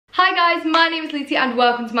Hi guys, my name is Lucy and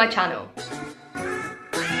welcome to my channel.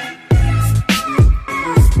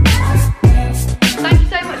 Thank you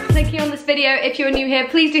so much for clicking on this video. If you're new here,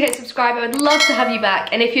 please do hit subscribe. I would love to have you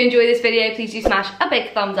back. And if you enjoy this video, please do smash a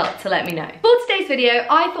big thumbs up to let me know. For today's video,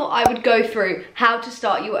 I thought I would go through how to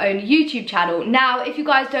start your own YouTube channel. Now, if you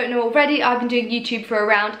guys don't know already, I've been doing YouTube for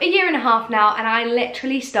around a year and a half now, and I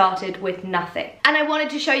literally started with nothing. And I wanted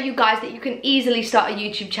to show you guys that you can easily start a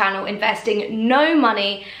YouTube channel investing no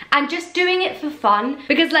money and just doing it for fun.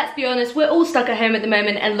 Because let's be honest, we're all stuck at home at the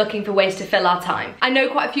moment and looking for ways to fill our time. I know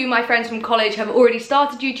quite a few of my friends from college have already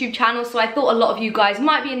started YouTube channels, so I thought a lot of you guys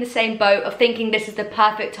might be in the same boat of thinking this is the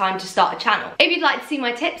perfect time to start a channel. If you'd like to see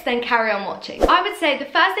my tips, then carry on watching. I would say the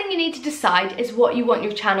first thing you need to decide is what you want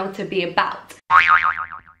your channel to be about.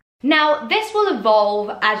 Now, this will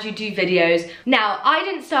evolve as you do videos. Now, I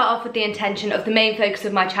didn't start off with the intention of the main focus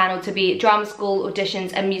of my channel to be drama school,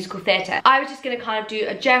 auditions, and musical theatre. I was just gonna kind of do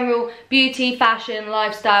a general beauty, fashion,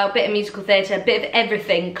 lifestyle, bit of musical theatre, bit of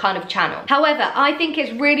everything kind of channel. However, I think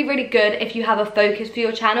it's really, really good if you have a focus for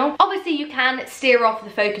your channel. Obviously, you can steer off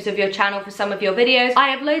the focus of your channel for some of your videos. I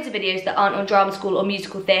have loads of videos that aren't on drama school or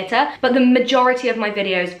musical theatre, but the majority of my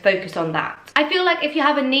videos focus on that. I feel like if you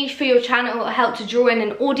have a niche for your channel, it will help to draw in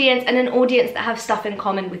an audience and an audience that have stuff in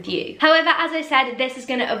common with you. However, as I said, this is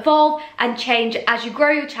going to evolve and change as you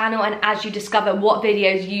grow your channel and as you discover what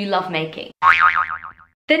videos you love making.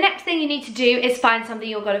 The next thing you need to do is find something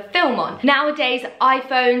you're going to film on. Nowadays,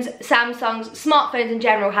 iPhones, Samsungs, smartphones in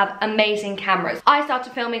general have amazing cameras. I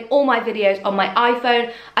started filming all my videos on my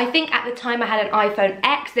iPhone. I think at the time I had an iPhone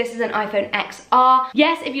X. This is an iPhone XR.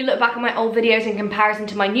 Yes, if you look back at my old videos in comparison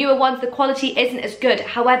to my newer ones, the quality isn't as good.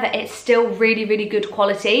 However, it's still really, really good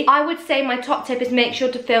quality. I would say my top tip is make sure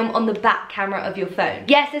to film on the back camera of your phone.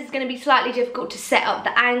 Yes, this is going to be slightly difficult to set up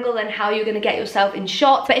the angle and how you're going to get yourself in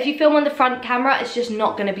shot, but if you film on the front camera, it's just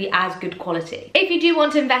not going to be as good quality. If you do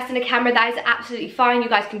want to invest in a camera, that is absolutely fine. You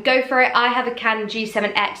guys can go for it. I have a Canon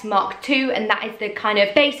G7X Mark II, and that is the kind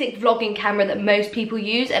of basic vlogging camera that most people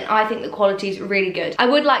use, and I think the quality is really good. I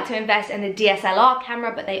would like to invest in a DSLR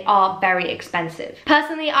camera, but they are very expensive.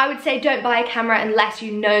 Personally, I would say don't buy a camera unless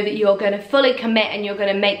you know that you're going to fully commit and you're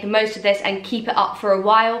going to make the most of this and keep it up for a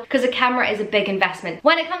while, because a camera is a big investment.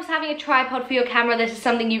 When it comes to having a tripod for your camera, this is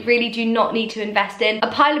something you really do not need to invest in.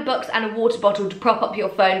 A pile of books and a water bottle to prop up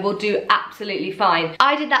your phone will do absolutely fine.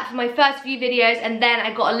 I did that for my first few videos, and then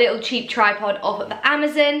I got a little cheap tripod off of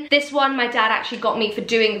Amazon. This one my dad actually got me for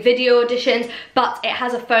doing video auditions, but it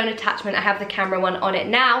has a phone attachment. I have the camera one on it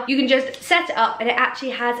now. You can just set it up, and it actually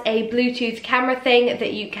has a Bluetooth camera thing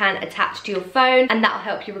that you can attach to your phone, and that'll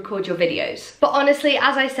help you record your videos. But honestly,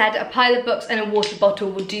 as I said, a pile of books and a water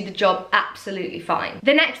bottle will do the job absolutely fine.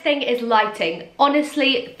 The next thing is lighting.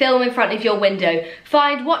 Honestly, film in front of your window.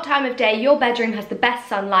 Find what time of day your bedroom has the best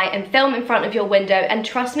sunlight and film in front of your window, and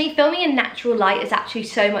trust me, filming in natural light is actually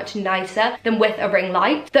so much nicer than with a ring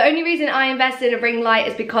light. The only reason I invested in a ring light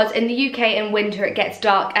is because in the UK in winter it gets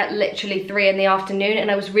dark at literally 3 in the afternoon, and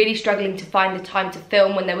I was really struggling to find the time to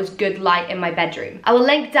film when there was good light in my bedroom. I will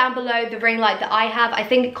link down below the ring light that I have. I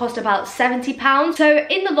think it cost about £70, so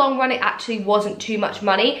in the long run it actually wasn't too much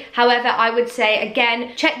money. However, I would say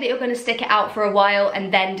again, check that you're going to stick it out for a while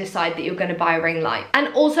and then decide that you're going to buy a ring light. And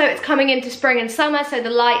also, it's coming into spring and summer, so the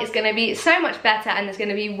light is going to be so much better and there's going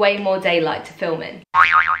to be way more daylight to film in.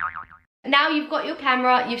 Now you've got your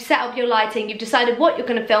camera, you've set up your lighting, you've decided what you're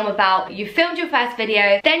going to film about, you've filmed your first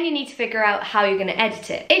video, then you need to figure out how you're going to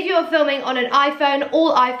edit it. If you're filming on an iPhone,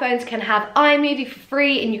 all iPhones can have iMovie for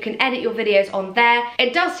free and you can edit your videos on there.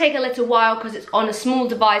 It does take a little while because it's on a small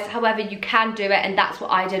device, however you can do it, and that's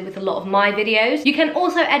what I did with a lot of my videos. You can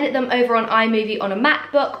also edit them over on iMovie on a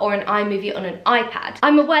MacBook or an iMovie on an iPad.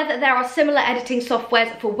 I'm aware that there are similar editing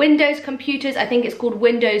softwares for Windows computers. I think it's called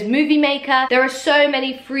Windows Movie Maker. There are so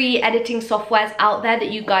many free editing softwares out there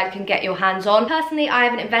that you guys can get your hands on. Personally, I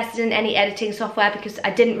haven't invested in any editing software because I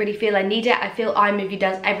didn't really feel I need it. I feel iMovie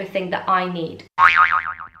does everything that I need.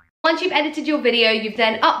 Once you've edited your video, you've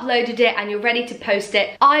then uploaded it and you're ready to post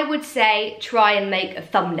it, I would say try and make a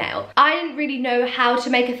thumbnail. I didn't really know how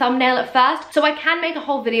to make a thumbnail at first, so I can make a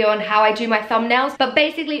whole video on how I do my thumbnails, but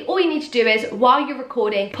basically all you need to do is, while you're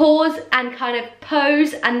recording, pause and kind of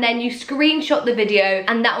pose, and then you screenshot the video,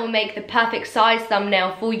 and that will make the perfect size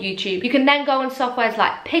thumbnail for YouTube. You can then go on softwares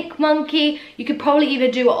like PicMonkey. You could probably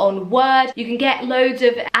even do it on Word. You can get loads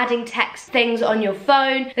of adding text things on your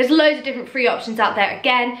phone. There's loads of different free options out there.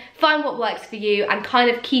 Again, find what works for you and kind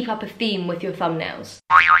of keep up a theme with your thumbnails.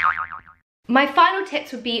 My final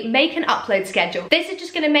tips would be make an upload schedule. This is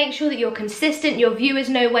just going to make sure that you're consistent, your viewers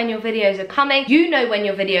know when your videos are coming, you know when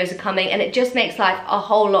your videos are coming, and it just makes life a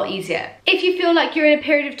whole lot easier. If you feel like you're in a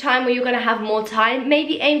period of time where you're going to have more time,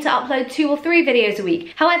 maybe aim to upload 2 or 3 videos a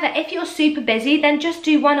week. However, if you're super busy, then just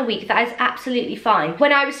do 1 a week. That is absolutely fine.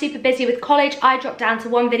 When I was super busy with college, I dropped down to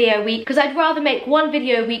 1 video a week because I'd rather make 1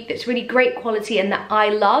 video a week that's really great quality and that I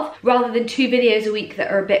love, rather than 2 videos a week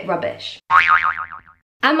that are a bit rubbish.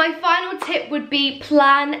 And my final tip would be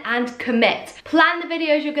plan and commit. Plan the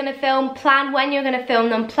videos you're gonna film, plan when you're gonna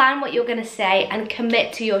film them, plan what you're gonna say, and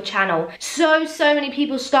commit to your channel. So many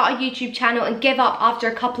people start a YouTube channel and give up after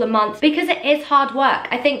a couple of months because it is hard work.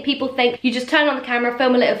 I think people think you just turn on the camera,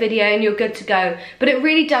 film a little video, and you're good to go. But it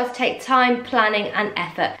really does take time, planning, and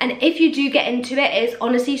effort. And if you do get into it, it's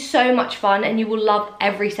honestly so much fun and you will love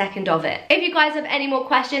every second of it. If you guys have any more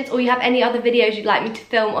questions or you have any other videos you'd like me to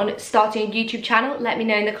film on starting a YouTube channel, let me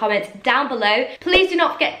know in the comments down below. Please do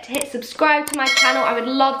not forget to hit subscribe to my channel. I would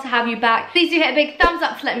love to have you back. Please do hit a big thumbs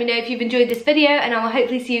up to let me know if you've enjoyed this video, and I will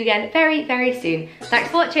hopefully see you again very, very soon. Thanks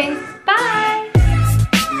for watching. Bye!